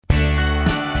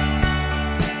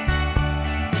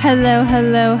Hello,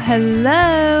 hello,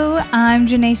 hello. I'm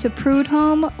Janessa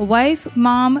Prudhomme, wife,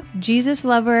 mom, Jesus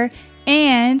lover,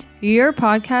 and your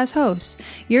podcast host.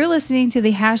 You're listening to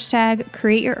the hashtag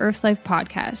Create Your Earth Life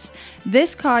podcast.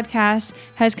 This podcast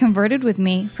has converted with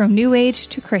me from New Age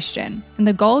to Christian, and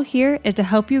the goal here is to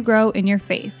help you grow in your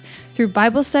faith through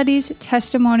Bible studies,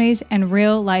 testimonies, and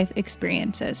real life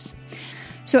experiences.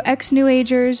 So ex-New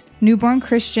Agers, newborn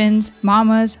Christians,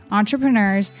 mamas,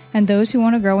 entrepreneurs, and those who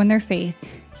want to grow in their faith,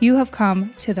 you have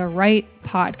come to the right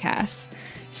podcast.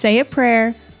 Say a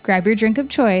prayer, grab your drink of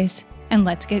choice, and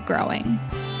let's get growing.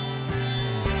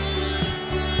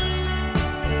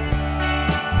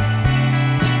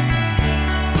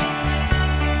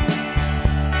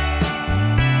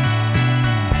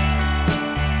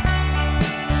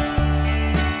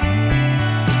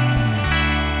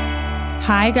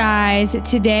 Hi guys,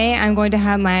 today I'm going to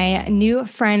have my new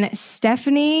friend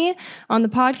Stephanie on the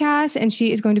podcast, and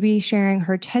she is going to be sharing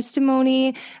her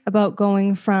testimony about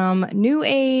going from New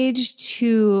Age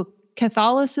to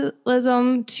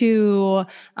Catholicism to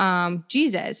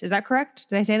Jesus. Is that correct?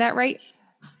 Did I say that right?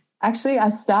 Actually, I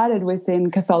started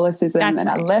within Catholicism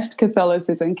I left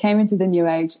Catholicism, came into the New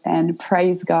Age, and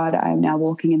praise God, I am now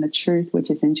walking in the truth, which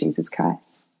is in Jesus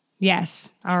Christ. Yes.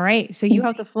 All right. So you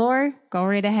have the floor. Go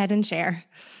right ahead and share.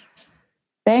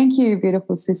 Thank you,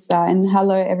 beautiful sister. And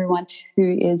hello, everyone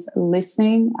who is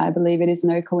listening. I believe it is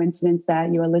no coincidence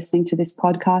that you are listening to this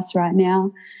podcast right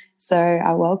now. So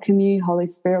I welcome you. Holy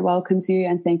Spirit welcomes you.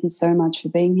 And thank you so much for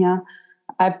being here.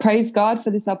 I praise God for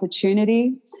this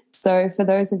opportunity. So for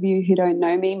those of you who don't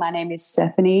know me, my name is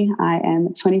Stephanie. I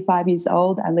am 25 years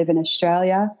old. I live in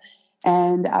Australia.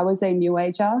 And I was a New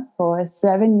Ager for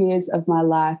 7 years of my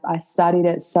life. I studied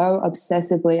it so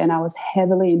obsessively, and I was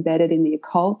heavily embedded in the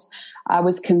occult. I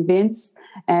was convinced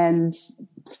and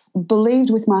believed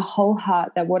with my whole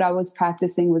heart that what I was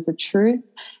practicing was the truth,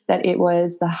 that it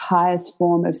was the highest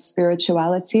form of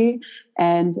spirituality,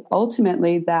 and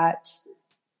ultimately that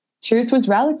truth was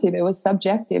relative. It was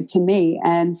subjective to me.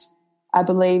 And I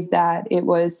believe that it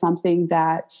was something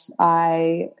that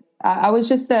I was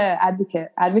just an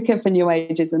advocate for New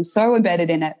Ageism, so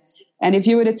embedded in it. And if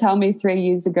you were to tell me 3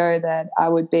 years ago that I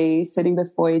would be sitting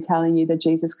before you telling you that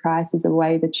Jesus Christ is the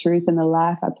way, the truth, and the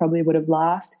life, I probably would have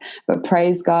laughed. But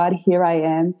praise God, here I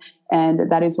am.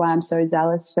 And that is why I'm so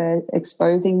zealous for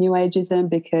exposing New Ageism,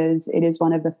 because it is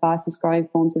one of the fastest growing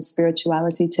forms of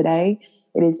spirituality today.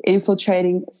 It is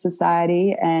infiltrating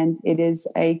society, and it is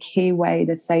a key way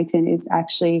that Satan is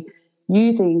actually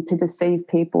using to deceive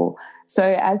people.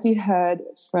 So as you heard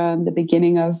from the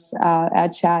beginning of our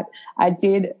chat, I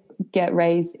did get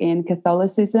raised in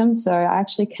Catholicism. So I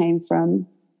actually came from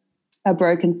a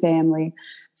broken family.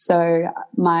 So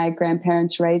my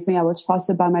grandparents raised me. I was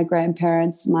fostered by my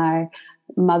grandparents. My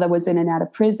mother was in and out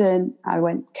of prison. I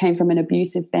came from an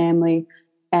abusive family.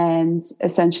 And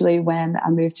essentially when I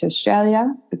moved to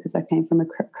Australia, because I came from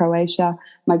Croatia,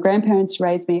 my grandparents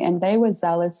raised me, and they were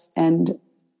zealous and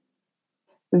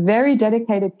very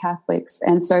dedicated Catholics.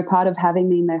 And so part of having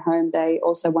me in their home, they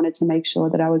also wanted to make sure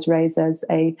that I was raised as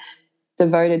a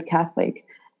devoted Catholic.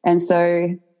 And so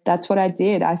that's what I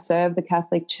did. I served the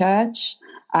Catholic Church.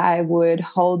 I would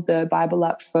hold the Bible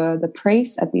up for the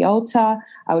priest at the altar.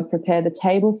 I would prepare the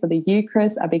table for the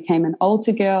Eucharist. I became an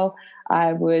altar girl.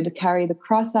 I would carry the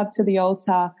cross up to the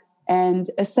altar. And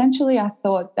essentially I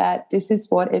thought that this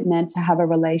is what it meant to have a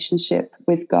relationship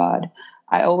with God.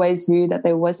 I always knew that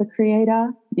there was a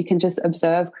creator. You can just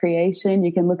observe creation.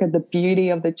 You can look at the beauty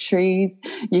of the trees.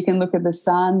 You can look at the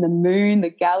sun, the moon, the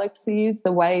galaxies,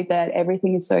 the way that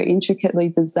everything is so intricately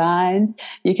designed.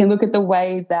 You can look at the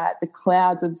way that the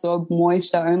clouds absorb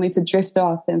moisture only to drift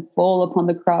off and fall upon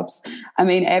the crops. I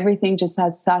mean, everything just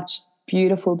has such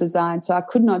beautiful design. So I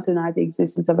could not deny the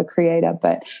existence of a creator.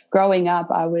 But growing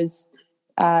up, I was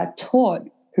taught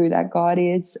who that God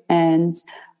is, and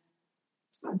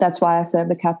that's why I served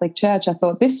the Catholic Church. I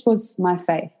thought this was my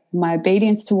faith, my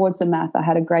obedience towards the math. I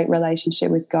had a great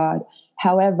relationship with God.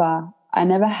 However, I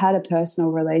never had a personal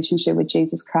relationship with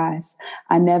Jesus Christ.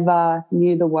 I never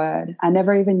knew the word. I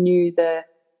never even knew the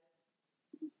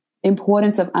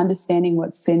importance of understanding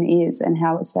what sin is and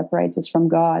how it separates us from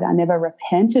God. I never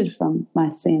repented from my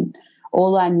sin.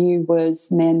 All I knew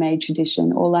was man-made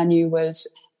tradition. All I knew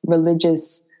was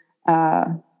religious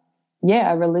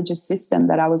a religious system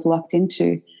that I was locked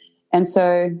into. And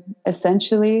so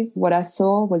essentially what I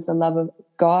saw was the love of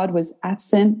God was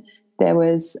absent. There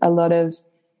was a lot of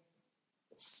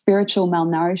spiritual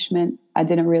malnourishment. I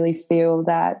didn't really feel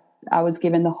that I was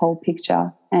given the whole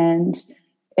picture. And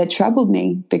it troubled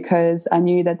me because I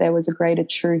knew that there was a greater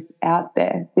truth out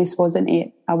there. This wasn't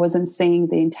it. I wasn't seeing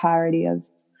the entirety of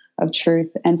of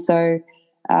truth. And so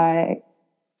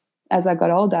as I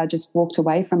got older, I just walked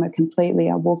away from it completely.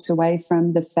 I walked away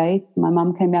from the faith. My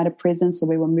mum came out of prison, so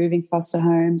we were moving foster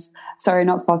homes. Sorry,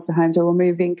 not foster homes. We were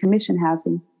moving commission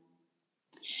housing.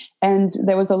 And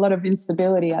there was a lot of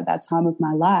instability at that time of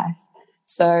my life.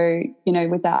 So, you know,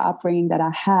 with that upbringing that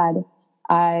I had,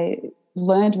 I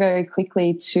learned very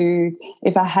quickly to,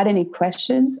 if I had any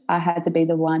questions, I had to be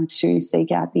the one to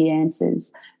seek out the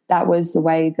answers. That was the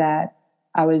way that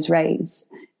I was raised,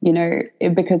 you know,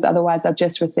 because otherwise I'd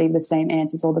just receive the same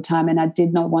answers all the time. And I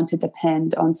did not want to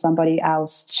depend on somebody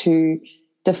else to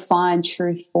define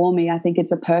truth for me. I think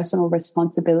it's a personal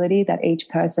responsibility that each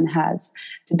person has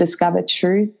to discover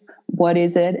truth. What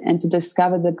is it? And to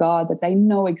discover the God that they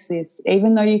know exists,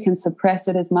 even though you can suppress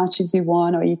it as much as you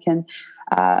want, or you can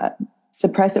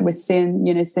suppress it with sin.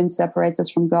 You know, sin separates us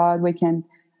from God. We can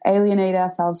alienate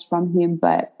ourselves from him,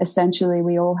 but essentially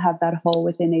we all have that hole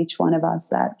within each one of us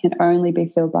that can only be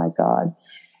filled by God.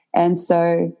 And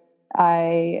so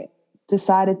I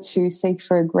decided to seek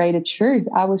for a greater truth.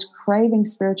 I was craving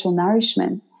spiritual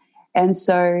nourishment. And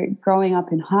so growing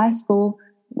up in high school,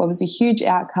 I was a huge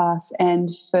outcast, and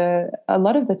for a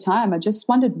lot of the time I just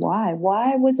wondered why.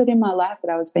 Why was it in my life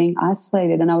that I was being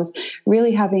isolated? And I was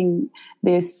really having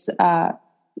this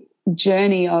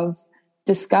journey of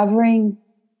discovering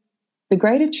the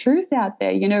greater truth out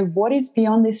there. You know, what is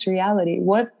beyond this reality?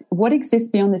 What exists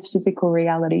beyond this physical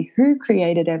reality? Who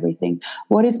created everything?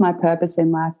 What is my purpose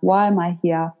in life? Why am I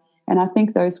here? And I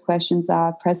think those questions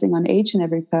are pressing on each and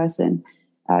every person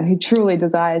who truly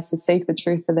desires to seek the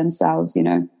truth for themselves, you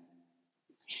know.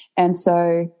 And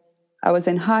so I was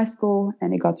in high school,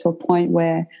 and it got to a point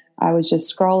where I was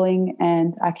just scrolling,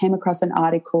 and I came across an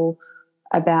article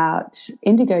about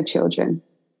indigo children.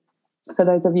 For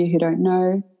those of you who don't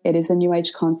know, it is a New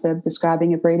Age concept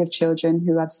describing a breed of children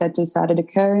who have said to started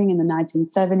occurring in the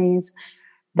 1970s.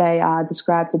 They are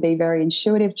described to be very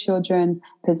intuitive children,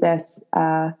 possess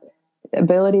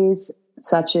abilities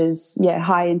such as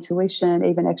high intuition,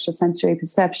 even extrasensory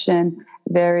perception,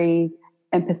 very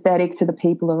empathetic to the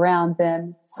people around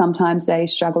them. Sometimes they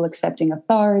struggle accepting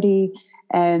authority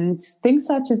and things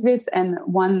such as this. And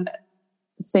one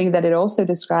thing that it also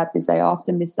described is they are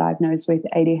often misdiagnosed with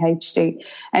ADHD.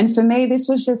 And for me, this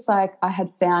was just like I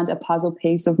had found a puzzle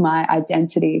piece of my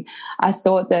identity. I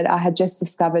thought that I had just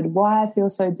discovered why I feel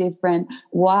so different,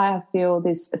 why I feel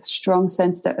this strong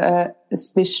sense to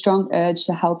this strong urge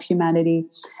to help humanity.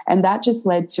 And that just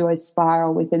led to a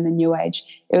spiral within the New Age.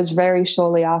 It was very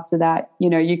shortly after that, you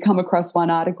know, you come across one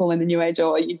article in the New Age,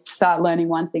 or you start learning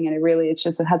one thing, and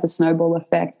it has a snowball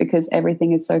effect because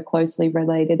everything is so closely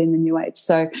related in the New Age.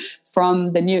 So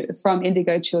from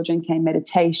Indigo Children came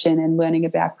meditation and learning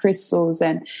about crystals.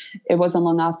 And it wasn't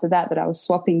long after that I was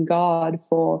swapping God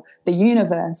for the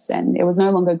universe. And it was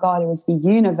no longer God, it was the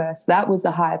universe. That was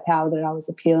the higher power that I was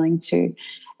appealing to.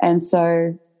 And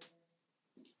so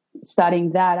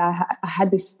studying that, I had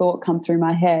this thought come through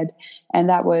my head, and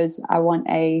that was I want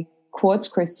a quartz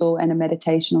crystal and a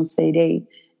meditational CD.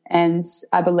 And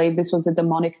I believe this was a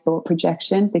demonic thought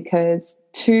projection, because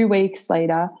 2 weeks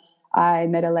later, I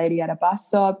met a lady at a bus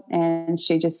stop, and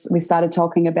we started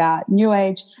talking about New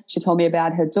Age. She told me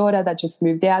about her daughter that just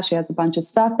moved out. She has a bunch of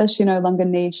stuff that she no longer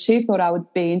needs. She thought I would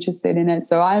be interested in it.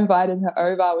 So I invited her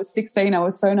over. I was 16. I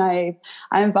was so naive.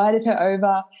 I invited her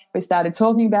over. We started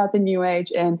talking about the New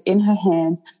Age, and in her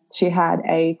hand, she had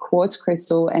a quartz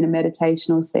crystal and a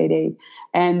meditational CD.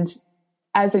 And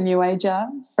as a New Ager,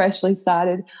 freshly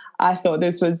started, I thought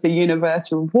this was the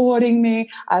universe rewarding me.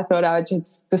 I thought I would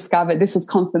just discover this was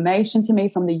confirmation to me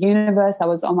from the universe. I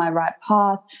was on my right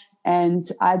path, and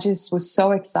I just was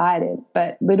so excited.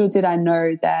 But little did I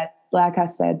know that, like I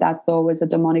said, that thought was a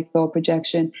demonic thought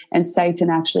projection, and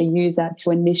Satan actually used that to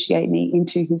initiate me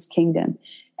into his kingdom.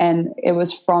 And it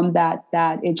was from that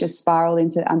it just spiraled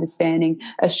into understanding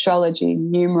astrology,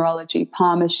 numerology,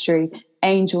 palmistry,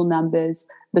 angel numbers,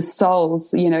 the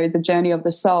souls, you know, the journey of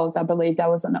the souls. I believed I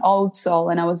was an old soul,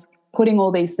 and I was putting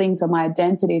all these things on my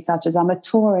identity, such as I'm a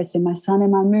Taurus in my sun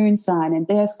and my moon sign, and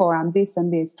therefore I'm this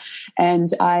and this. And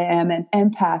I am an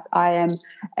empath. I am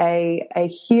a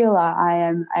healer. I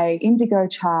am a indigo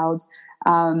child.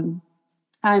 I'm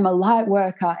a light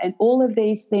worker, and all of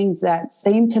these things that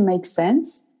seem to make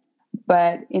sense.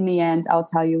 But in the end, I'll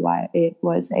tell you why it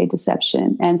was a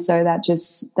deception. And so that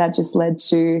just led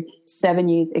to 7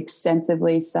 years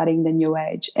extensively studying the New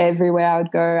Age. Everywhere I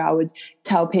would go, I would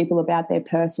tell people about their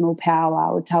personal power.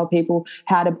 I would tell people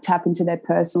how to tap into their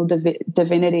personal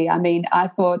divinity. I mean, I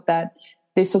thought that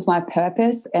this was my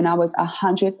purpose, and I was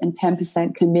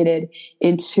 110% committed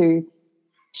into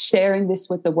sharing this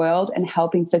with the world and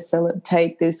helping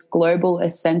facilitate this global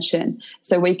ascension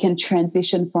so we can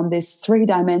transition from this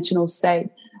three-dimensional state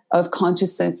of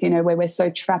consciousness, where we're so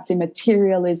trapped in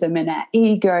materialism and our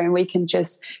ego, and we can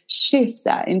just shift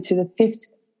that into the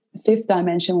fifth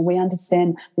dimension where we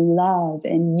understand love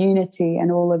and unity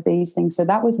and all of these things. So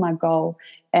that was my goal.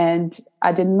 And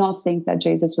I did not think that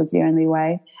Jesus was the only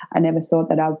way. I never thought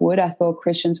that I would. I thought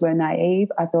Christians were naive.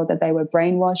 I thought that they were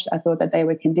brainwashed. I thought that they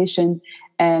were conditioned.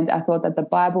 And I thought that the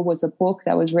Bible was a book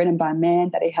that was written by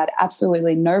man, that it had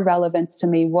absolutely no relevance to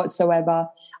me whatsoever.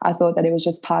 I thought that it was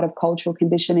just part of cultural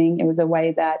conditioning. It was a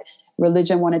way that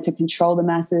religion wanted to control the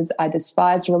masses. I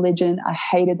despised religion. I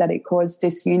hated that it caused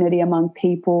disunity among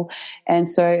people. And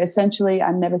so essentially,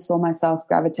 I never saw myself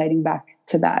gravitating back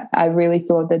to that. I really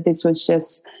thought that this was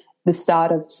just the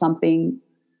start of something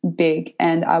big,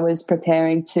 and I was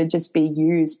preparing to just be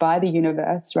used by the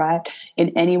universe, right? In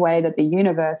any way that the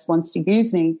universe wants to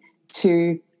use me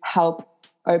to help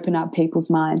open up people's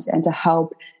minds and to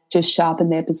help just sharpen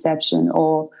their perception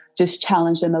or just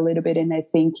challenge them a little bit in their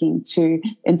thinking, to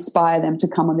inspire them to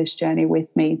come on this journey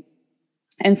with me.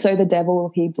 And so the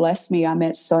devil, he blessed me. I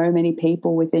met so many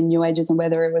people within New Ages, and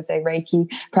whether it was a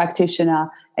Reiki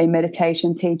practitioner, a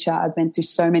meditation teacher, I've been to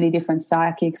so many different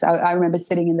psychics. I remember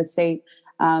sitting in the seat,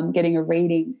 getting a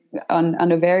reading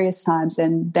on various times,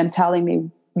 and them telling me,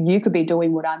 you could be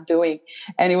doing what I'm doing.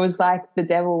 And it was like the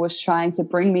devil was trying to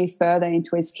bring me further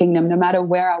into his kingdom. No matter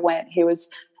where I went, he was,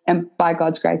 and by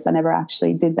God's grace, I never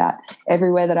actually did that.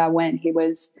 Everywhere that I went, he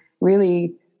was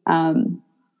really,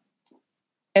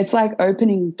 it's like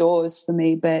opening doors for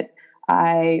me, but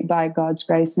I, by God's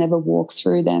grace, never walked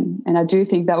through them. And I do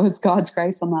think that was God's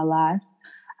grace on my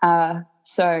life.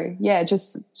 So yeah,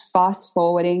 just fast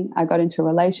forwarding, I got into a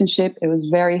relationship. It was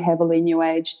very heavily New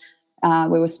Age.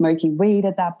 We were smoking weed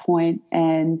at that point,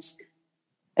 and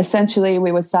essentially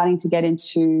we were starting to get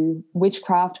into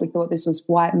witchcraft. We thought this was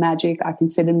white magic. I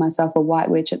considered myself a white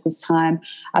witch at this time.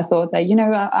 I thought that,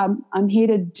 I'm here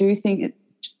to do things,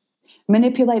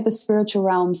 manipulate the spiritual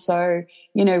realm so,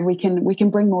 we can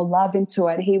bring more love into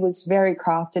it. He was very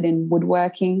crafted in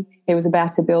woodworking. He was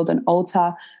about to build an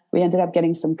altar. We ended up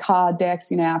getting some card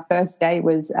decks. Our first date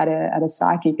was at a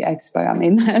psychic expo. I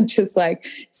mean, that just like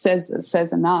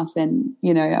says enough. And,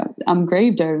 I'm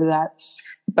grieved over that.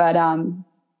 But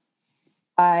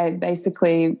I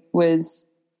basically was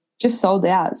just sold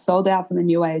out from the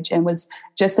New Age, and was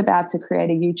just about to create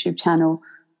a YouTube channel.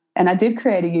 And I did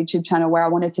create a YouTube channel where I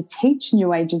wanted to teach New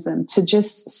Ageism, to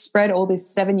just spread all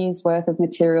this 7 years worth of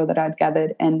material that I'd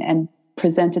gathered and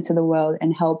present it to the world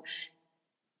and help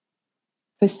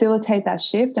facilitate that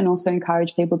shift, and also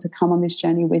encourage people to come on this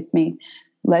journey with me.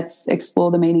 Let's explore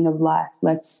the meaning of life.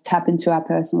 Let's tap into our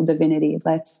personal divinity.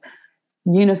 Let's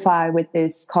unify with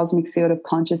this cosmic field of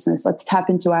consciousness. Let's tap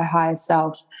into our higher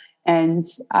self. And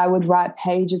I would write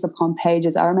pages upon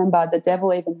pages. I remember the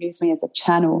devil even used me as a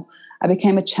channel. I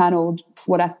became a channel for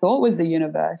what I thought was the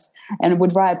universe, and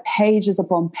would write pages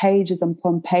upon pages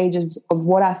upon pages of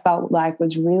what I felt like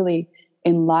was really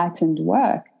enlightened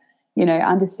work.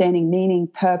 Understanding meaning,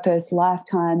 purpose,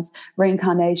 lifetimes,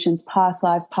 reincarnations, past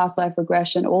lives, past life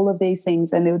regression, all of these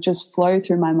things. And they would just flow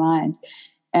through my mind.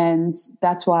 And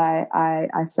that's why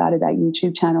I started that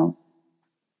YouTube channel.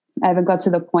 I even got to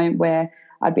the point where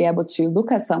I'd be able to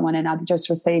look at someone and I'd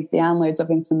just receive downloads of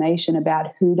information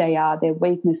about who they are, their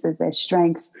weaknesses, their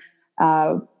strengths,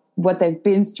 what they've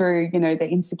been through, their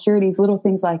insecurities, little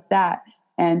things like that.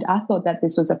 And I thought that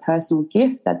this was a personal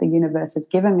gift that the universe has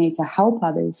given me to help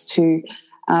others, to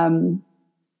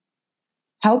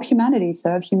help humanity,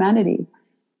 serve humanity.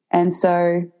 And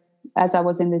so as I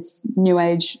was in this New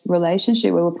Age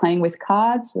relationship, we were playing with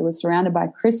cards, we were surrounded by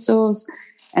crystals,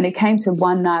 and it came to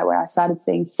one night where I started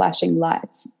seeing flashing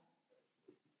lights.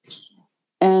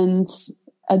 And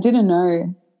I didn't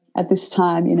know at this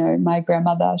time, my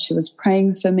grandmother, she was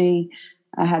praying for me.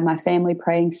 I had my family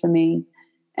praying for me.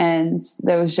 And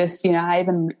there was just,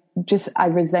 I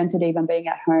resented even being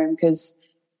at home, because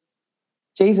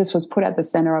Jesus was put at the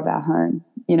center of our home.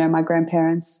 My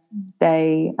grandparents,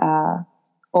 they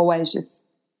always just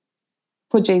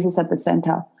put Jesus at the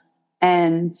center.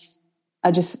 And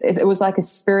it was like a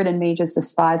spirit in me just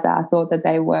despised that. I thought that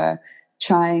they were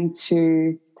trying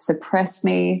to suppress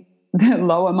me,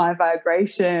 lower my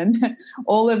vibration,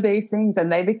 all of these things.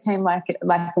 And they became like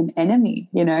an enemy,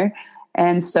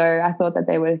 And so I thought that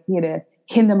they were here to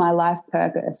hinder my life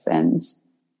purpose. And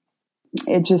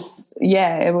it just,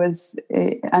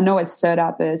 I know it stirred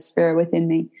up a spirit within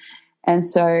me. And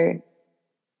so,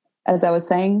 as I was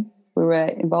saying, we were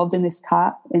involved in these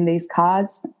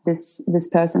cards, this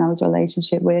person I was in a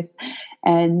relationship with,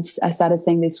 and I started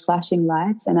seeing these flashing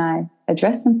lights, and I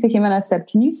addressed them to him and I said,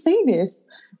 "Can you see this?"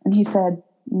 And he said,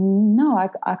 "No,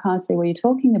 I can't see what you're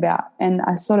talking about." And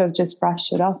I sort of just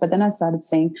brushed it off. But then I started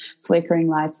seeing flickering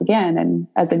lights again. And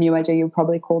as a New Ager, you'll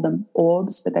probably call them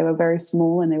orbs, but they were very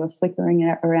small and they were flickering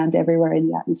around everywhere in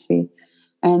the atmosphere.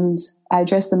 And I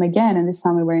addressed them again. And this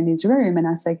time we were in his room and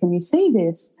I said, "Can you see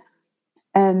this?"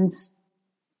 And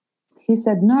he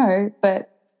said, "No, but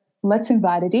let's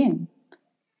invite it in."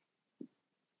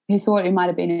 He thought it might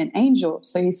have been an angel.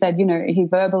 So he said, he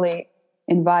verbally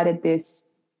invited this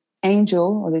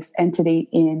angel or this entity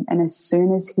in, and as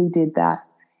soon as he did that,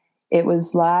 it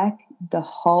was like the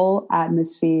whole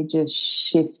atmosphere just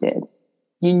shifted.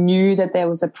 You knew that there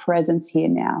was a presence here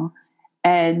now,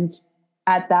 and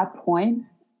at that point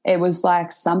it was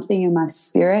like something in my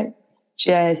spirit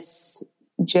just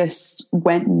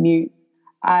went mute.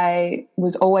 I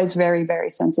was always very,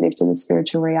 very sensitive to the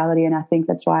spiritual reality, and I think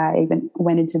that's why I even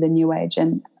went into the New Age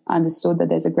and understood that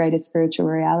there's a greater spiritual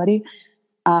reality.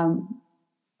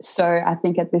 So I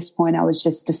think at this point I was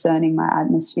just discerning my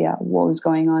atmosphere, what was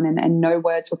going on, and no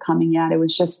words were coming out. It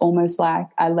was just almost like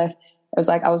it was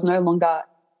like I was no longer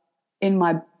in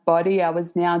my body. I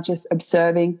was now just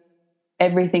observing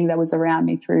everything that was around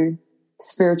me through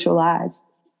spiritual eyes.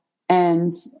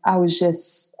 And I was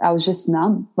just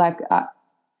numb.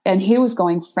 And he was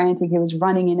going frantic. He was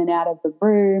running in and out of the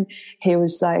room. He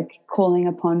was like calling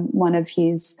upon one of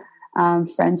his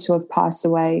friends who have passed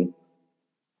away.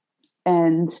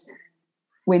 And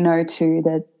we know too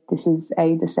that this is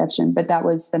a deception, but that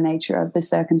was the nature of the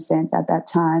circumstance at that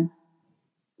time.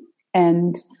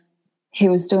 And he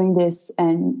was doing this,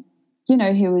 and,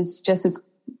 he was just as,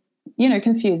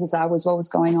 confused as I was what was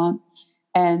going on.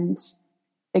 And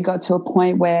it got to a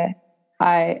point where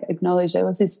I acknowledged there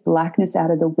was this blackness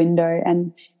out of the window,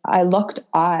 and I locked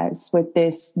eyes with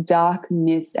this dark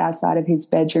mist outside of his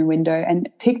bedroom window. And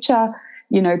picture,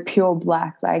 pure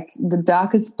black, like the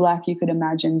darkest black you could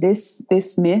imagine. This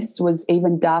mist was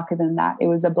even darker than that. It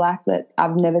was a black that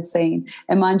I've never seen.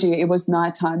 And mind you, it was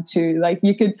nighttime too.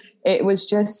 It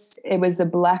was a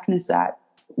blackness that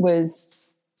was,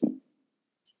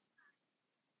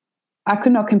 I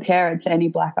could not compare it to any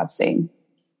black I've seen.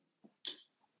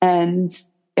 And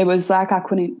it was like I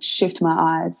couldn't shift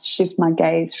my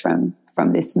gaze from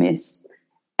this mist.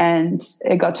 And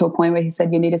it got to a point where he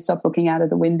said, "You need to stop looking out of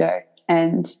the window."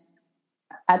 And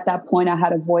at that point, I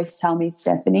had a voice tell me,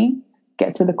 "Stephanie,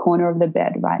 get to the corner of the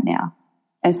bed right now."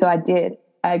 And so I did.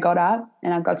 I got up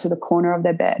and I got to the corner of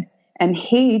the bed. And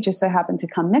he just so happened to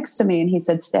come next to me and he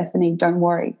said, "Stephanie, don't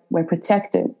worry, we're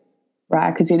protected,"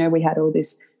 right? Because, we had all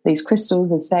these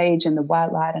crystals, the sage and the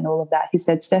white light and all of that. He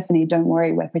said, "Stephanie, don't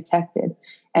worry, we're protected."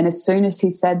 And as soon as he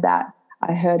said that,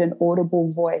 I heard an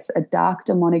audible voice, a dark,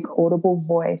 demonic, audible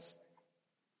voice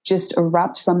just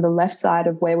erupt from the left side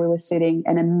of where we were sitting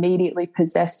and immediately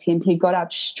possessed him. He got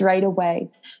up straight away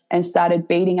and started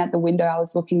beating at the window I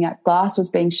was looking at. Glass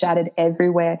was being shattered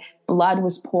everywhere. Blood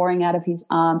was pouring out of his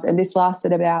arms. And this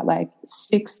lasted about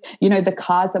 6, the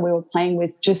cards that we were playing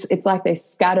with, it's like they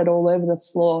scattered all over the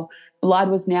floor.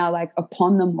 Blood was now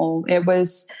upon them all. It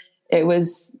was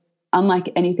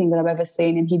unlike anything that I've ever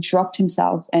seen. And he dropped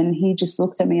himself and he just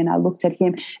looked at me and I looked at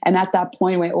him. And at that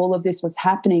point where all of this was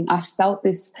happening, I felt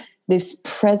this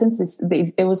presence,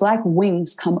 it was like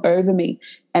wings come over me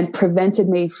and prevented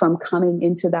me from coming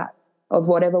into that of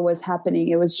whatever was happening.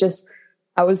 It was just,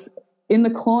 I was in the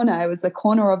corner. It was the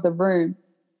corner of the room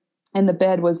and the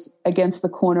bed was against the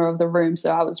corner of the room.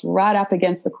 So I was right up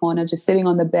against the corner, just sitting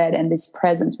on the bed, and this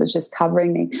presence was just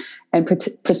covering me and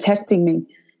protecting me.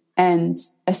 And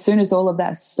as soon as all of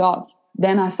that stopped,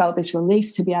 then I felt this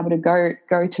release to be able to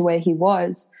go to where he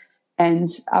was. And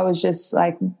I was just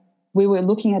we were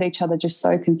looking at each other just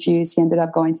so confused. He ended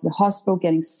up going to the hospital,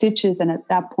 getting stitches. And at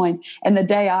that point, and the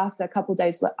day after, a couple of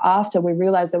days after, we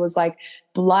realized there was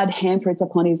blood handprints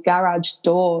upon his garage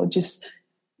door.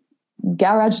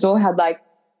 Garage door had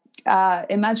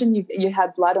imagine you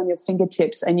had blood on your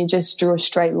fingertips and you just drew a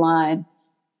straight line.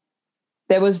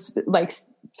 There was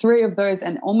 3 of those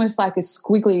and almost like a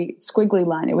squiggly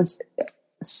line. It was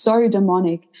so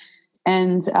demonic.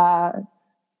 And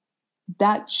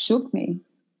that shook me.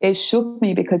 It shook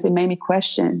me because it made me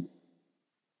question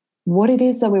what it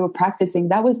is that we were practicing.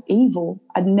 That was evil.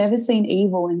 I'd never seen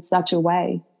evil in such a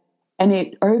way. And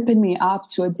it opened me up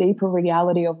to a deeper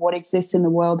reality of what exists in the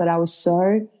world that I was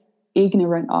so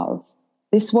ignorant of.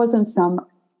 This wasn't some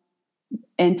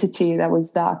entity that was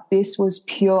dark. This was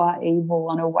pure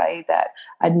evil in a way that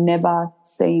I'd never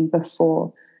seen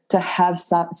before. to have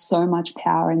so much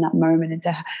power in that moment, and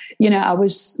to, I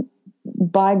was,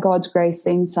 by God's grace,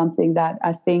 seeing something that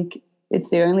I think it's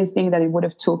the only thing that it would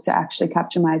have took to actually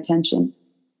capture my attention.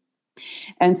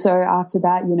 And so after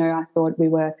that, I thought we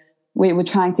were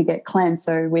trying to get cleansed.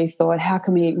 So we thought, how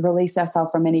can we release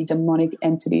ourselves from any demonic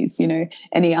entities,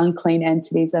 any unclean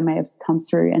entities that may have come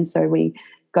through? And so we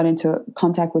got into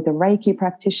contact with a Reiki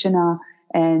practitioner,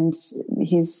 and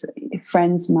his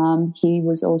friend's mum,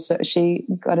 she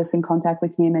got us in contact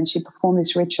with him, and she performed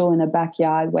this ritual in a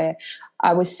backyard where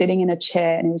I was sitting in a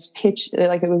chair, and it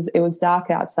was it was dark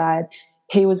outside.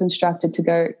 He was instructed to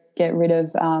go get rid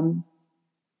of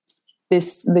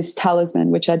this talisman,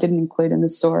 which I didn't include in the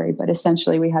story, but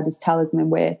essentially we had this talisman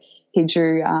where he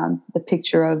drew the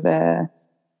picture of a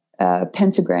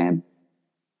pentagram,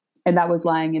 and that was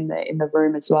lying in the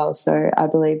room as well. So I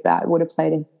believe that would have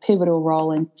played a pivotal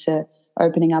role into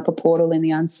opening up a portal in the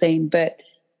unseen. But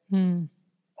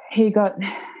he got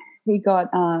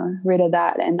rid of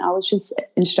that, and I was just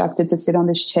instructed to sit on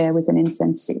this chair with an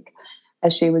incense stick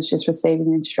as she was just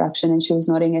receiving instruction, and she was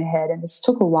nodding her head. And this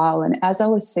took a while. And as I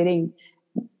was sitting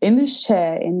in this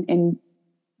chair in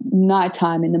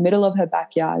nighttime in the middle of her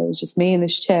backyard, it was just me in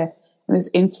this chair and this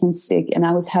incense stick, and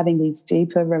I was having these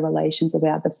deeper revelations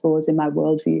about the flaws in my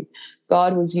worldview.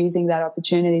 God was using that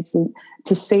opportunity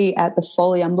to see at the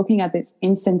folly. I'm looking at this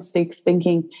incense stick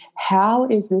thinking, how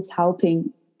is this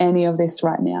helping any of this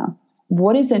right now?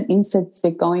 What is an incense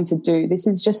stick going to do? This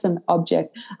is just an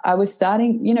object. I was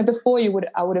starting, before I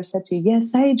would have said to you, yes,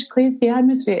 sage clears the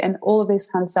atmosphere and all of this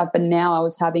kind of stuff. But now I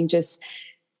was having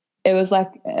it was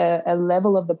like a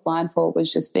level of the blindfold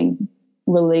was just being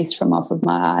released from off of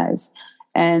my eyes.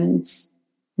 And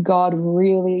God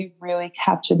really, really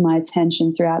captured my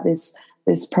attention throughout this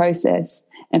process.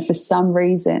 And for some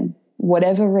reason,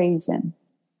 whatever reason,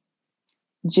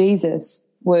 Jesus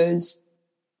was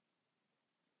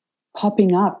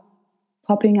popping up.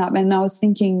 And I was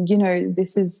thinking,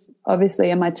 this is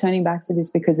obviously, am I turning back to this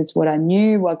because it's what I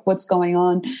knew? What's going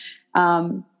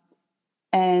on?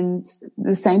 And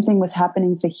the same thing was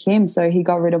happening for him. So he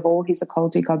got rid of all his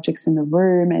occultic objects in the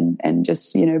room and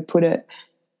just, put it,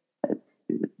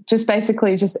 just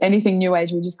basically just anything New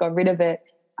Age, we just got rid of it.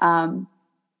 And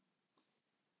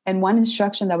one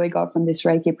instruction that we got from this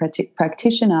Reiki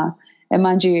practitioner, and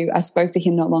mind you, I spoke to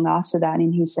him not long after that,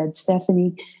 and he said,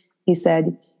 Stephanie, he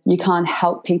said, you can't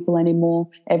help people anymore.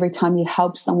 Every time you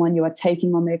help someone, you are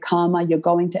taking on their karma. You're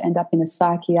going to end up in a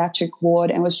psychiatric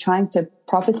ward, and was trying to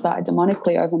prophesy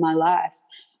demonically over my life,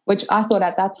 which I thought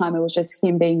at that time it was just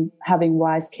him having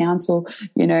wise counsel,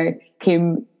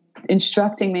 him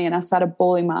instructing me. And I started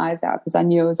bawling my eyes out because I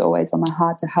knew it was always on my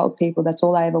heart to help people. That's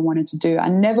all I ever wanted to do.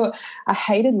 I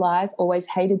hated lies, always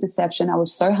hated deception. I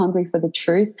was so hungry for the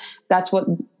truth. That's what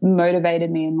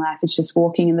motivated me in life. It's just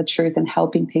walking in the truth and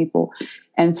helping people.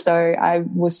 And so I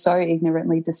was so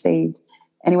ignorantly deceived.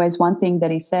 Anyways, one thing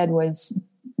that he said was,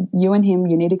 you and him,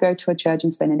 you need to go to a church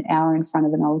and spend an hour in front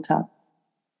of an altar.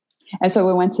 And so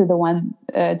we went to the one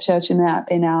church in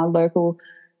our local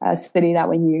city that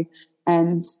we knew.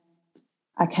 And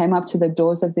I came up to the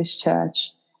doors of this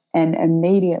church, and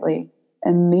immediately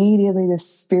the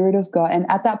Spirit of God, and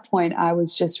at that point I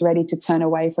was just ready to turn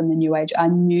away from the New Age. I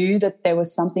knew that there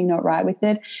was something not right with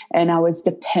it, and I was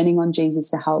depending on Jesus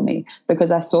to help me,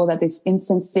 because I saw that this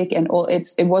incense stick and all, it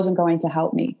wasn't going to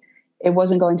help me.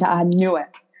 I knew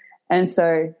it. And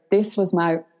so this was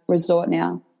my resort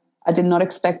now. I did not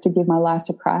expect to give my life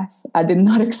to Christ. I did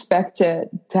not expect to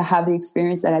have the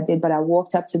experience that I did, but I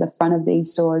walked up to the front of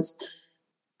these doors,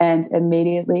 and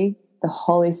immediately the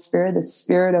Holy Spirit, the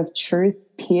Spirit of truth,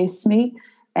 pierced me,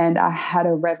 and I had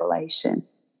a revelation.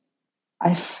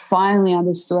 I finally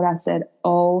understood. I said,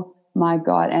 oh my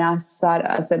God. And I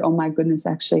said, oh my goodness,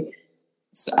 actually.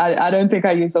 So I don't think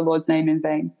I used the Lord's name in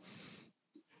vain.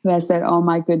 But I said, oh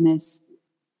my goodness.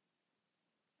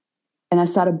 And I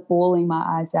started bawling my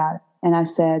eyes out. And I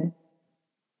said,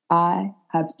 I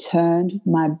have turned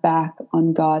my back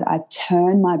on God. I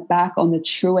turned my back on the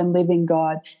true and living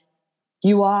God.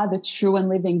 You are the true and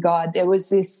living God. There was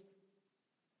this,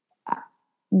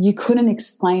 you couldn't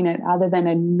explain it other than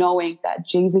a knowing that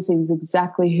Jesus is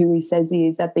exactly who he says he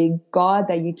is, that the God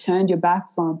that you turned your back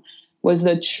from was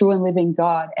the true and living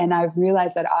God. And I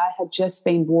realized that I had just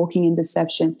been walking in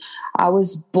deception. I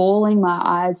was bawling my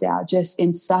eyes out, just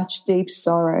in such deep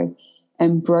sorrow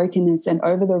and brokenness, and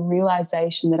over the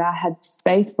realization that I had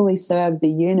faithfully served the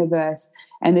universe,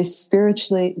 and this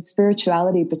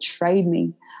spirituality betrayed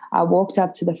me. I walked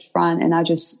up to the front and I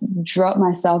just dropped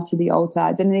myself to the altar.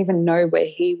 I didn't even know where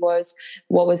he was,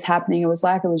 what was happening. It was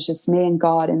like it was just me and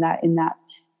God in that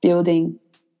building.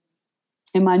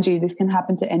 And mind you, this can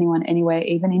happen to anyone, anywhere,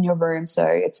 even in your room. So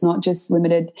it's not just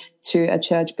limited to a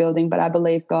church building, but I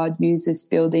believe God used this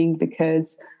building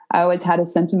because I always had a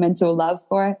sentimental love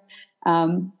for it.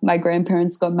 My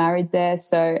grandparents got married there.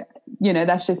 So,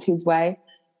 that's just his way.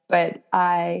 But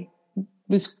I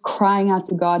was crying out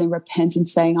to God in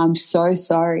repentance, saying, I'm so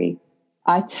sorry.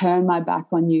 I turn my back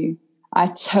on you. I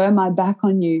turn my back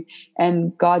on you.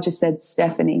 And God just said,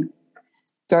 Stephanie,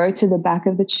 go to the back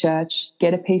of the church,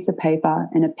 get a piece of paper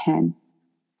and a pen.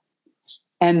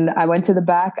 And I went to the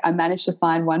back. I managed to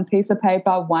find one piece of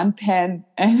paper, one pen,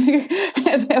 and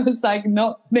there was like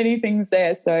not many things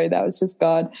there. So that was just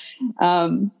God.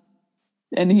 And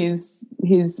his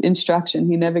instruction.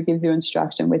 He never gives you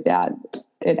instruction without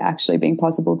it actually being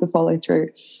possible to follow through.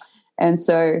 And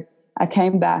so I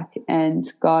came back, and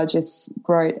God just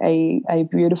wrote a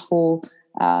beautiful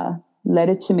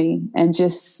letter to me and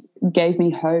just gave me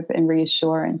hope and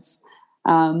reassurance.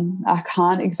 I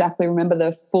can't exactly remember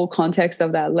the full context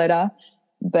of that letter,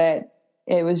 but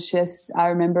it was just, I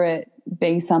remember it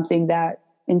being something that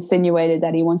insinuated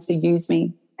that he wants to use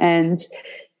me. And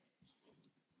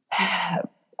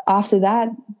after that,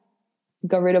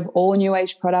 got rid of all New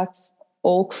Age products,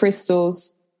 all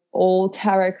crystals, all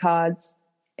tarot cards,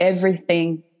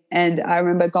 everything. And I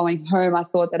remember going home, I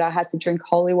thought that I had to drink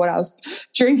holy water. I was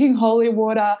drinking holy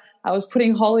water. I was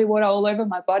putting holy water all over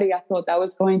my body. I thought that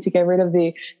was going to get rid of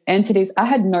the entities. I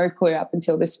had no clue up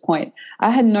until this point. I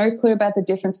had no clue about the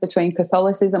difference between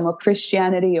Catholicism or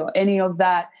Christianity or any of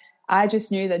that. I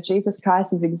just knew that Jesus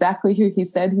Christ is exactly who he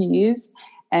said he is,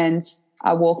 and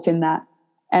I walked in that.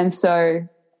 And so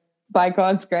by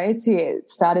God's grace, he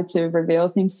started to reveal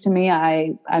things to me.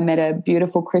 I met a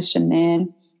beautiful Christian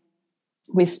man.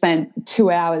 We spent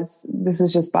 2 hours. This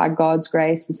is just by God's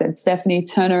grace. He said, Stephanie,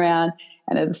 turn around.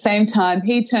 And at the same time,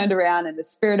 he turned around and the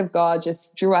Spirit of God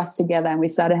just drew us together, and we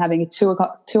started having a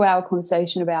 2-hour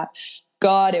conversation about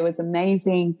God. It was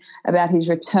amazing, about his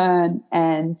return,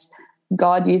 and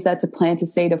God used that to plant a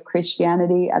seed of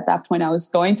Christianity. At that point, I was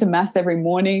going to mass every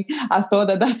morning. I thought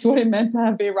that that's what it meant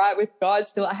to be right with God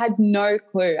still. I had no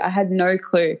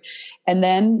clue. And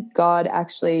then God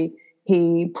actually,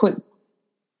 he put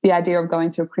the idea of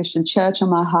going to a Christian church on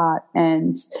my heart,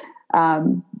 and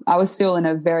I was still in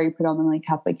a very predominantly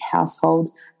Catholic household.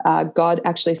 God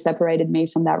actually separated me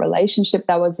from that relationship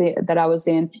that I was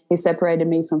in. He separated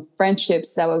me from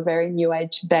friendships that were very New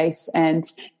Age based, and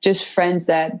just friends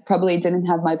that probably didn't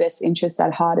have my best interests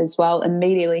at heart as well.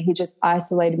 Immediately, he just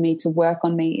isolated me to work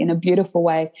on me in a beautiful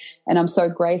way. And I'm so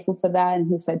grateful for that. And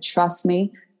he said, trust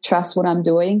me, trust what I'm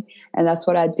doing. And that's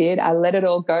what I did. I let it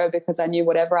all go because I knew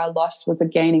whatever I lost was a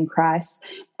gain in Christ.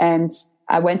 And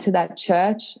I went to that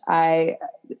church. I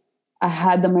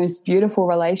had the most beautiful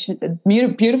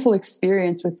beautiful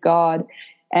experience with God.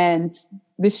 And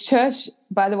this church,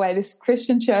 by the way, this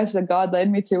Christian church that God led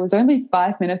me to was only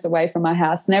 5 minutes away from my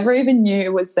house. Never even knew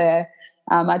it was there.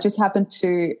 I just happened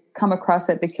to come across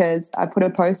it because I put a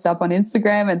post up on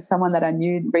Instagram, and someone that I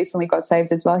knew recently got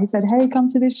saved as well. He said, hey, come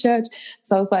to this church.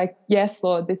 So I was like, yes,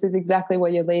 Lord, this is exactly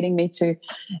what you're leading me to.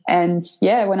 And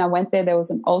yeah, when I went there was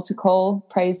an altar call.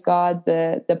 Praise God.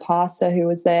 The pastor who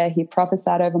was there, he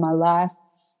prophesied over my life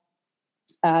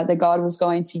that God was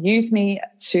going to use me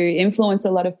to influence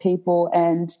a lot of people.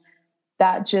 And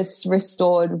that just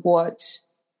restored what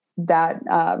that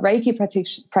Reiki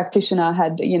practitioner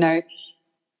had,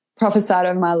 prophesied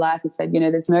over my life and said,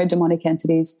 there's no demonic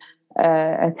entities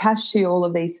attached to all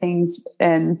of these things.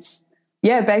 And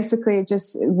yeah, basically it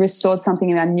just restored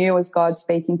something I knew was God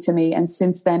speaking to me. And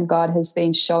since then, God has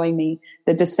been showing me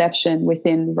the deception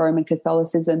within Roman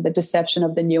Catholicism, the deception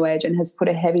of the New Age, and has put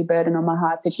a heavy burden on my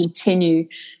heart to continue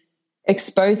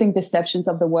exposing deceptions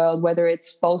of the world, whether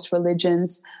it's false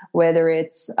religions, whether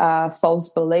it's false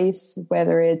beliefs,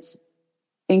 whether it's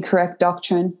incorrect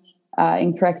doctrine,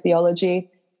 incorrect theology,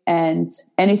 and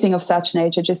anything of such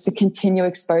nature, just to continue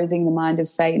exposing the mind of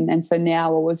Satan. And so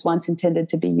now what was once intended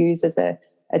to be used as a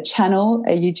channel,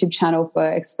 a YouTube channel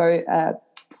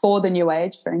for the New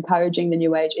Age, for encouraging the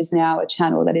New Age, is now a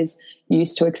channel that is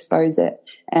used to expose it.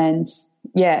 And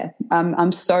yeah,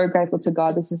 I'm so grateful to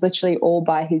God. This is literally all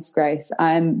by his grace.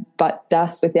 I am but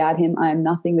dust without him. I am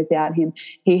nothing without him.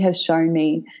 He has shown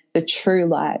me the true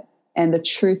light and the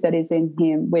truth that is in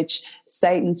him, which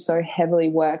Satan so heavily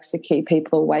works to keep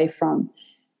people away from.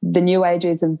 The New Age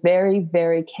is a very,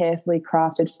 very carefully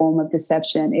crafted form of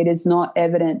deception. It is not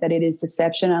evident that it is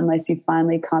deception unless you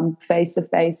finally come face to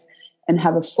face and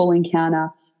have a full encounter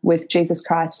with Jesus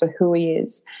Christ for who he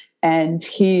is. And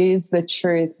he is the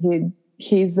truth.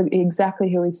 He's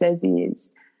exactly who he says he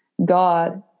is.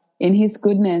 God, in his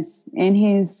goodness, in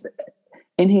his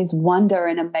wonder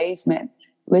and amazement,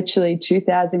 literally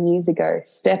 2,000 years ago,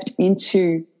 stepped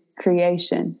into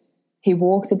creation. He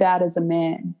walked about as a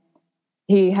man.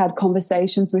 He had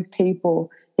conversations with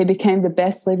people. He became the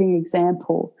best living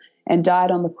example and died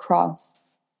on the cross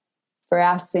for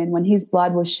our sin. When his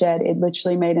blood was shed, it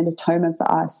literally made an atonement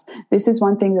for us. This is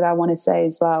one thing that I want to say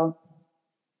as well.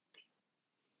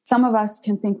 Some of us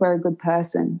can think we're a good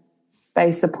person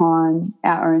based upon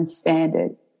our own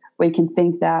standard. We can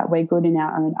think that we're good in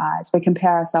our own eyes. We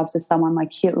compare ourselves to someone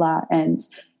like Hitler and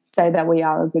say that we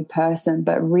are a good person,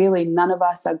 but really none of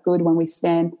us are good when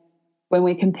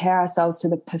we compare ourselves to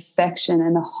the perfection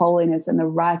and the holiness and the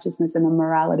righteousness and the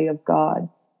morality of God.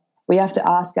 We have to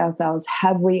ask ourselves,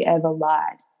 have we ever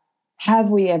lied? Have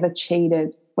we ever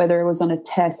cheated, whether it was on a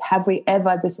test? Have we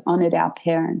ever dishonored our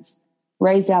parents,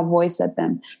 raised our voice at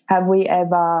them? Have we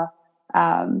ever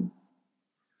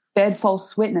beared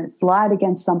false witness, lied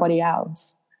against somebody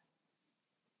else?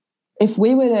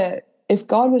 If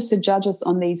God was to judge us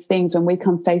on these things when we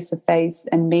come face to face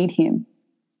and meet him,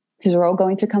 because we're all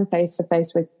going to come face to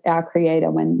face with our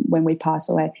Creator when we pass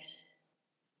away,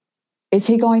 is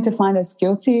he going to find us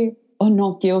guilty or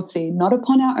not guilty? Not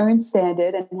upon our own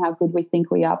standard and how good we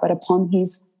think we are, but upon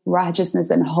his righteousness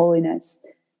and holiness.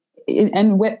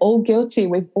 And we're all guilty.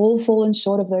 We've all fallen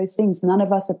short of those things. None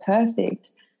of us are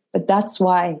perfect. But that's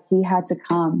why he had to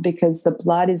come, because the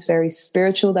blood is very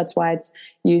spiritual. That's why it's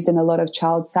used in a lot of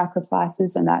child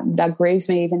sacrifices. And that grieves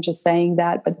me even just saying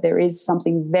that. But there is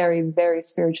something very, very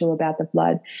spiritual about the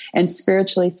blood. And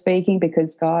spiritually speaking,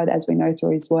 because God, as we know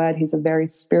through his word, he's a very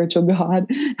spiritual God.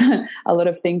 A lot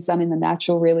of things done in the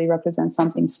natural really represent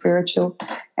something spiritual.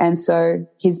 And so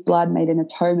his blood made an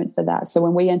atonement for that. So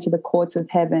when we enter the courts of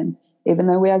heaven, even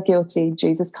though we are guilty,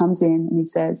 Jesus comes in and he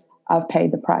says, I've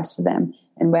paid the price for them.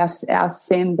 And our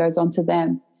sin goes onto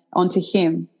them, onto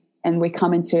him, and we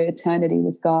come into eternity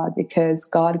with God, because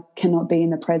God cannot be in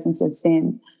the presence of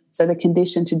sin. So the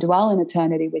condition to dwell in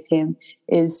eternity with him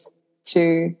is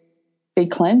to be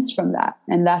cleansed from that.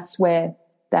 And that's where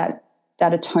that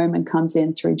atonement comes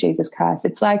in through Jesus Christ.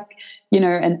 It's like,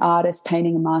 an artist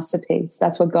painting a masterpiece.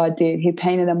 That's what God did. He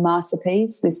painted a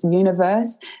masterpiece, this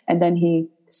universe, and then he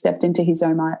stepped into his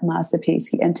own masterpiece.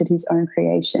 He entered his own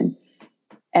creation.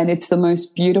 And it's the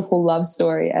most beautiful love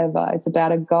story ever. It's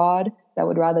about a God that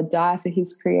would rather die for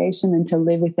his creation than to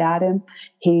live without him.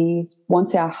 He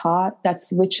wants our heart.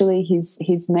 That's literally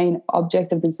his main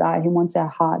object of desire. He wants our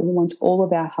heart. He wants all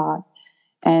of our heart.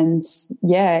 And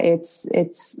yeah,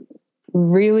 it's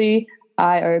really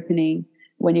eye-opening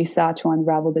when you start to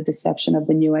unravel the deception of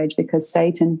the new age, because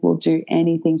Satan will do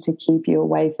anything to keep you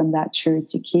away from that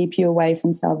truth, to keep you away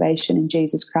from salvation in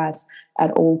Jesus Christ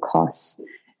at all costs.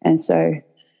 And so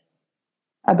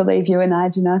I believe you and I,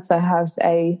 Janessa, have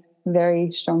a very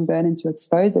strong burden to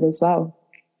expose it as well.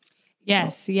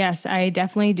 Yes, I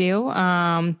definitely do.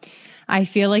 I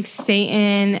feel like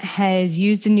Satan has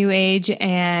used the new age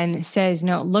and says,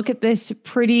 no, look at this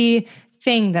pretty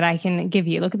thing that I can give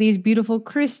you. Look at these beautiful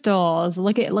crystals.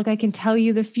 Look, I can tell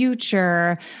you the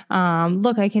future.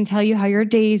 Look, I can tell you how your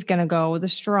day's going to go with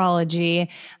astrology.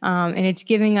 And it's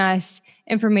giving us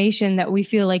information that we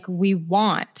feel like we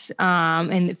want,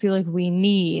 and feel like we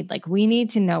need. Like, we need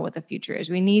to know what the future is.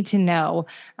 We need to know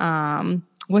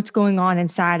what's going on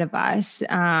inside of us.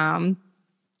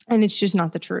 And it's just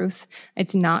not the truth.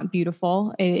 It's not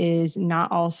beautiful. It is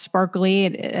not all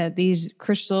sparkly. These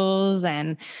crystals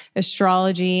and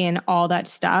astrology and all that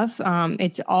stuff,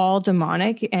 it's all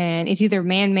demonic, and it's either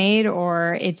man-made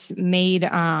or it's made,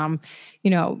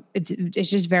 it's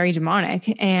just very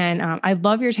demonic. And I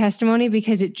love your testimony,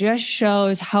 because it just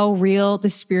shows how real the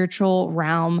spiritual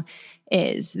realm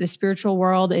is. The spiritual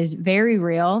world is very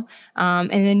real.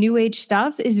 And the new age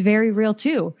stuff is very real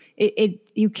too.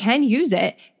 You can use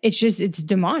it. It's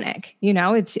demonic,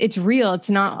 it's real. It's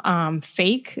not,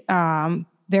 fake.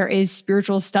 There is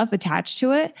spiritual stuff attached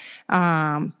to it.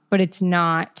 But it's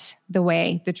not the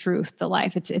way, the truth, the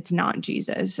life. It's not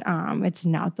Jesus. It's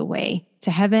not the way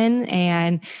to heaven.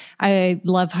 And I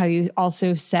love how you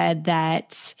also said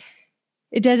that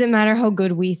it doesn't matter how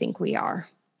good we think we are.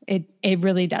 It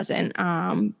really doesn't.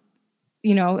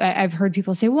 I've heard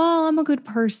people say, well, I'm a good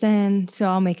person, so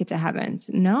I'll make it to heaven.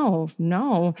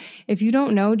 No. If you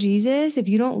don't know Jesus, if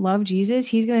you don't love Jesus,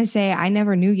 he's going to say, I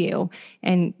never knew you,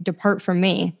 and depart from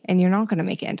me, and you're not going to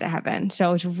make it into heaven.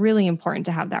 So it's really important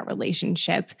to have that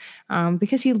relationship,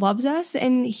 because he loves us,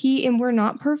 and we're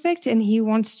not perfect, and he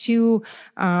wants to,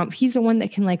 he's the one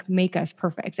that can make us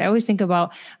perfect. I always think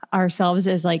about ourselves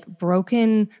as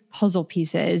broken puzzle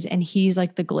pieces, and he's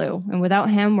like the glue, and without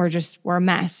him, we're a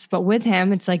mess. But with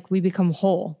him, it's like we become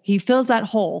whole. He fills that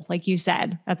hole, like you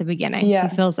said at the beginning. Yeah.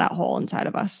 He fills that hole inside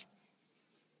of us.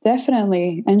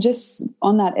 Definitely. And just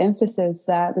on that emphasis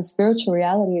that the spiritual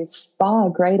reality is far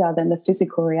greater than the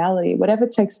physical reality. Whatever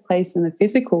takes place in the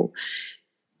physical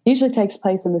usually takes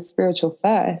place in the spiritual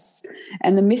first.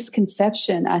 And the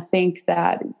misconception, I think,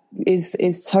 that is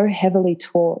so heavily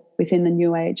taught within the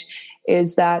New Age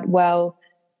is that, well,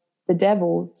 the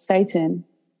devil, Satan,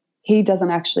 he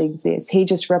doesn't actually exist. He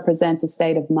just represents a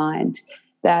state of mind,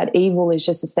 that evil is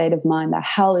just a state of mind, that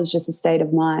hell is just a state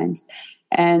of mind.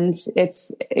 And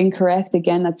it's incorrect.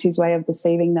 Again, that's his way of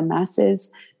deceiving the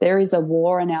masses. There is a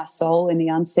war in our soul, in the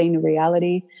unseen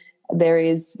reality. There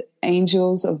is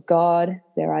angels of God.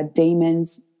 There are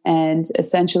demons. And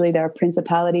essentially there are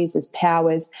principalities, there's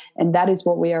powers. And that is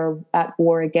what we are at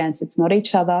war against. It's not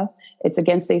each other. It's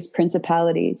against these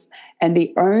principalities. And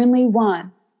the only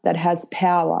one that has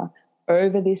power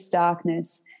over this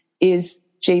darkness is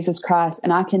Jesus Christ.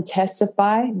 And I can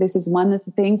testify, this is one of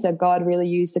the things that God really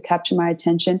used to capture my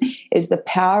attention, is the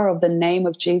power of the name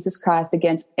of Jesus Christ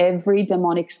against every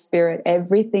demonic spirit.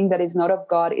 Everything that is not of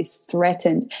God is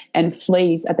threatened and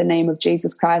flees at the name of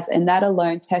Jesus Christ. And that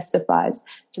alone testifies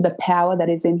to the power that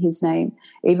is in his name.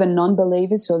 Even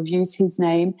non-believers who have used his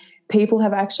name, people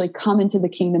have actually come into the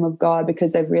kingdom of God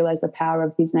because they've realized the power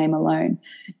of his name alone.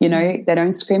 You know, they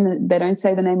don't scream, they don't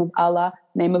say the name of Allah,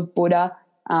 name of Buddha.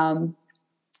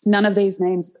 None of these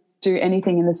names do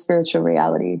anything in the spiritual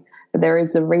reality, but there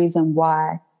is a reason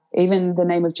why. Even the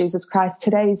name of Jesus Christ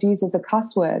today is used as a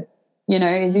cuss word, you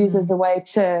know, is used as a way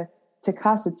to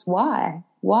cuss. It's why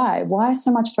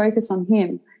so much focus on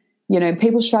him? You know,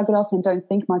 people shrug it off and don't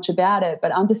think much about it,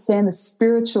 but understand the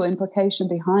spiritual implication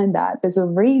behind that. There's a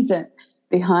reason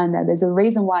behind that. There's a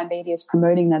reason why media is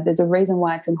promoting that. There's a reason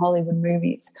why it's in Hollywood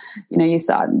movies. You know,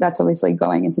 that's obviously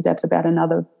going into depth about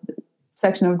another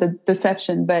section of the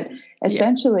deception, but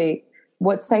essentially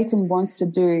what Satan wants to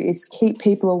do is keep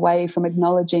people away from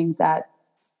acknowledging that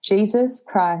Jesus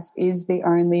Christ is the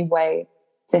only way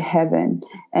to heaven,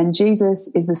 and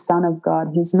Jesus is the Son of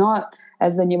God. He's not,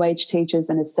 as the New Age teaches,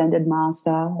 an ascended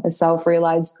master, a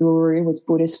self-realized guru with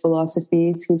Buddhist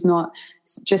philosophies. He's not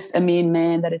just a mere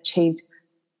man that achieved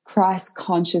Christ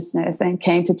consciousness and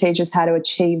came to teach us how to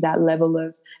achieve that level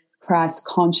of Christ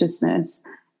consciousness.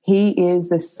 He is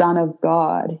the Son of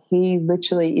God. He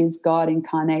literally is God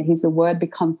incarnate. He's the Word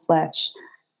become flesh.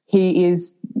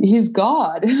 He's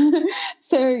God.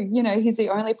 So, you know, he's the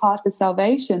only path to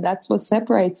salvation. That's what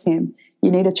separates him.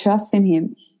 You need to trust in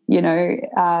him. You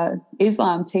know,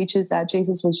 Islam teaches that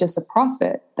Jesus was just a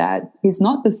prophet, that he's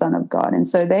not the Son of God. And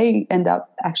so they end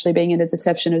up actually being in a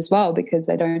deception as well, because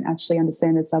they don't actually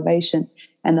understand the salvation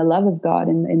and the love of God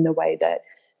in the way that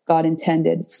God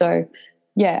intended. So,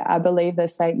 yeah, I believe that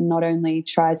Satan not only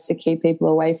tries to keep people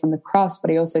away from the cross,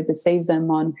 but he also deceives them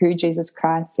on who Jesus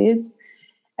Christ is,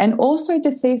 and also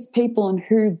deceives people on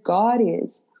who God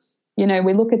is. You know,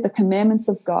 we look at the commandments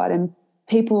of God, and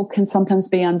people can sometimes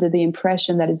be under the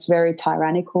impression that it's very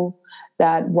tyrannical,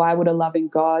 that why would a loving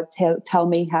God tell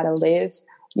me how to live?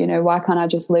 You know, why can't I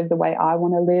just live the way I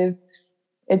want to live?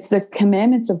 It's the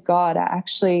commandments of God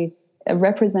actually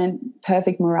represent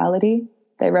perfect morality.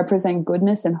 They represent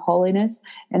goodness and holiness,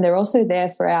 and they're also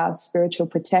there for our spiritual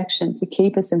protection, to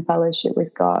keep us in fellowship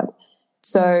with God.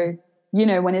 So, you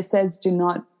know, when it says do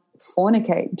not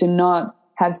fornicate, do not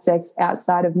have sex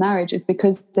outside of marriage, it's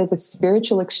because there's a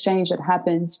spiritual exchange that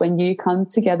happens when you come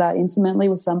together intimately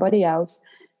with somebody else.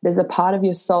 There's a part of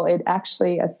your soul. It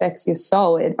actually affects your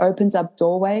soul. It opens up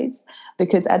doorways,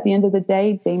 because at the end of the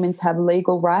day, demons have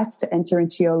legal rights to enter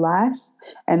into your life.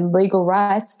 And legal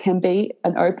rights can be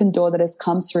an open door that has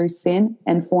come through sin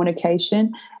and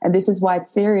fornication. And this is why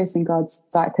it's serious in God's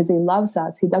sight, because he loves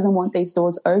us. He doesn't want these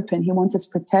doors open. He wants us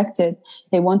protected.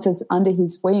 He wants us under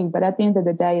his wing. But at the end of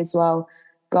the day as well,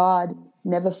 God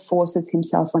never forces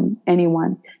himself on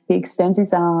anyone. He extends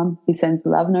his arm. He sends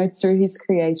love notes through his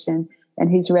creation,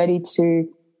 and he's ready to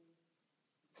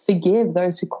forgive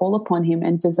those who call upon him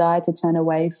and desire to turn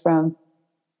away from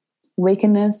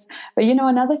wickedness. But, you know,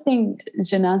 another thing,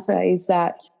 Janasa, is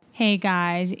that hey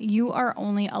guys, you are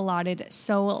only allotted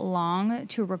so long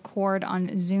to record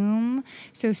on Zoom.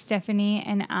 So Stephanie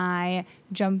and I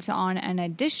jumped on an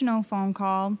additional phone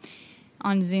call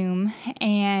on Zoom,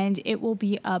 and it will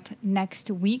be up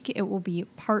next week. It will be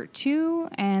part 2,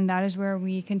 and that is where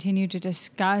we continue to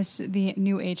discuss the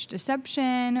New Age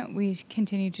deception. We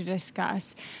continue to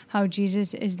discuss how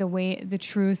Jesus is the way, the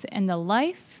truth, and the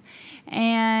life.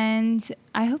 And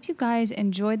I hope you guys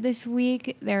enjoyed this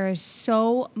week. There is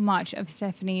so much of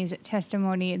Stephanie's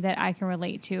testimony that I can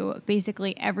relate to.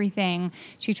 Basically everything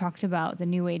she talked about, the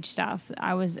New Age stuff,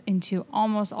 I was into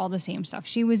almost all the same stuff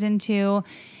she was into.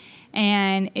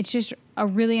 And it's just a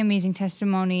really amazing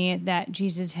testimony that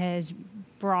Jesus has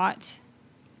brought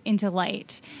into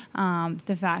light.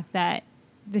 The fact that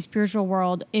the spiritual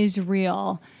world is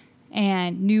real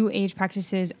and New Age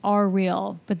practices are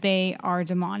real, but they are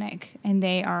demonic and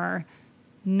they are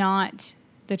not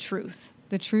the truth.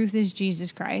 The truth is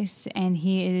Jesus Christ, and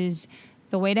He is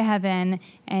the way to heaven,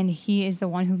 and He is the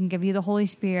one who can give you the Holy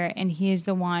Spirit, and He is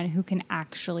the one who can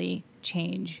actually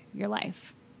change your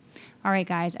life. All right,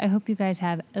 guys, I hope you guys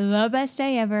have the best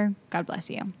day ever. God bless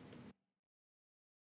you.